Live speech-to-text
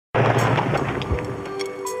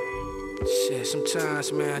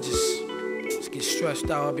sometimes, man, I just get stressed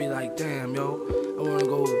out. I'll be like, damn, yo, I wanna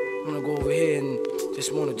go over here and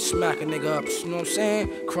just wanna smack a nigga up, you know what I'm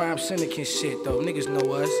saying? Crime Syndicate shit, though. Niggas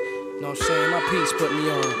know us, you know what I'm saying? My peeps put me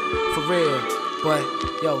on, for real.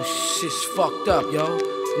 But, yo, shit's fucked up, yo.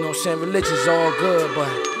 You know what I'm saying? Religion's all good, but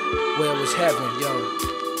where was heaven, yo?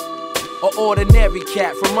 An ordinary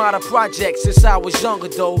cat from out of projects since I was younger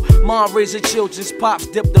though. Mom raising children's pops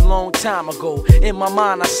dipped a long time ago. In my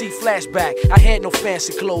mind I see flashback, I had no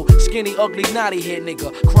fancy clothes. Skinny, ugly, naughty head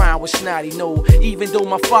nigga, crying with snotty no. Even though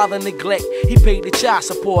my father neglect, he paid the child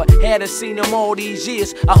support. Hadn't seen him all these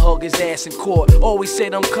years, I hug his ass in court. Always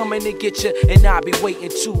said I'm coming to get you, and I'll be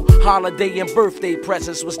waiting too. Holiday and birthday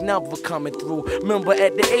presents was never coming through. Remember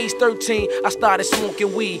at the age 13, I started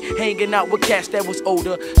smoking weed, hanging out with cats that was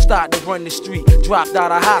older. Started to run the street, dropped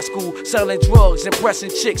out of high school, selling drugs and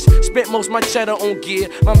pressing chicks. Spent most my cheddar on gear.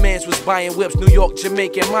 My mans was buying whips, New York,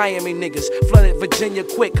 Jamaica, Miami niggas. Flooded Virginia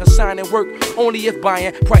quick, consigning work only if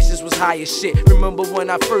buying. Prices was high as shit. Remember when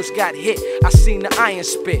I first got hit, I seen the iron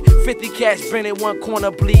spit. 50 cats been in one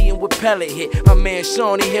corner bleeding with pellet hit. My man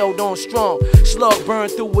Sean, he held on strong. Slug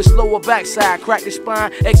burned through his lower backside, cracked his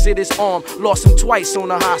spine, exited his arm. Lost him twice on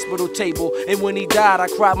the hospital table. And when he died, I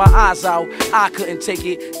cried my eyes out. I couldn't take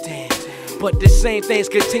it. Damn. But the same things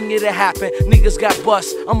continue to happen. Niggas got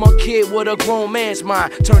bust. I'm a kid with a grown man's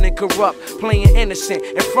mind, turning corrupt, playing innocent.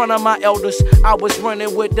 In front of my elders, I was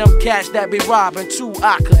running with them cats that be robbing too.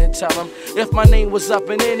 I couldn't tell them if my name was up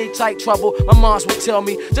in any tight trouble. My moms would tell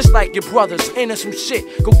me, just like your brothers, ain't some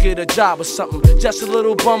shit, go get a job or something. Just a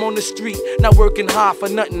little bum on the street, not working hard for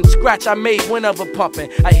nothing. Scratch I made whenever pumping.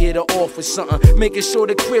 I hit her off with something, making sure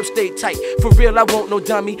the crib stay tight. For real, I won't no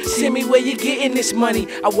dummy. Send me where you getting this money.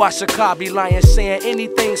 I watch a car be lying, saying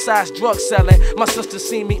anything size drug selling. My sister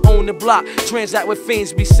seen me on the block, transact with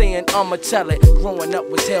fiends, be saying I'ma tell it. Growing up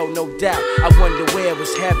was hell, no doubt. I wonder where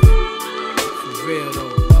was heaven. For real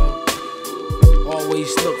though, yo.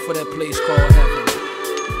 Always look for that place called heaven.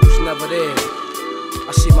 Who's never there.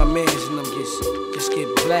 I see my mans and them just get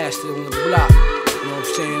blasted on the block. You know what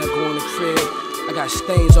I'm saying? I go in the crib, I got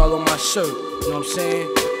stains all on my shirt. You know what I'm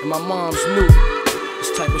saying? And my mom's knew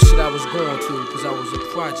this type of shit I was going through, cause I was a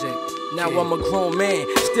project. Now I'm a grown man,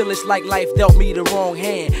 still it's like life dealt me the wrong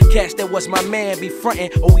hand. Cats that was my man be frontin'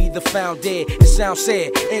 or either found dead. It sounds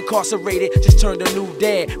sad, incarcerated, just turned a new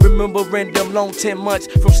dad. Remembering them long 10 months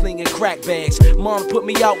from slinging crack bags. Mom put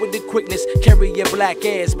me out with the quickness, carry your black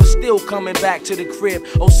ass, but still coming back to the crib.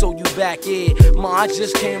 Oh, so you back, yeah. Ma, I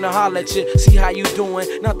just came to holler at you, see how you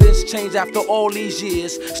doing. Nothing's changed after all these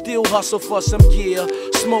years. Still hustle for some gear,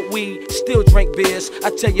 smoke weed, still drink beers. I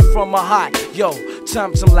tell you from my heart, yo,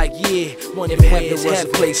 times I'm like, yeah. If heaven was a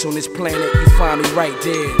place on this planet, you find me right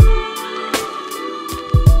there.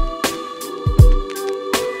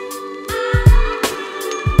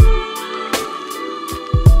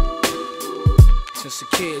 Since a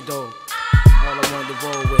kid though, all I wanted to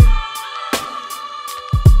roll with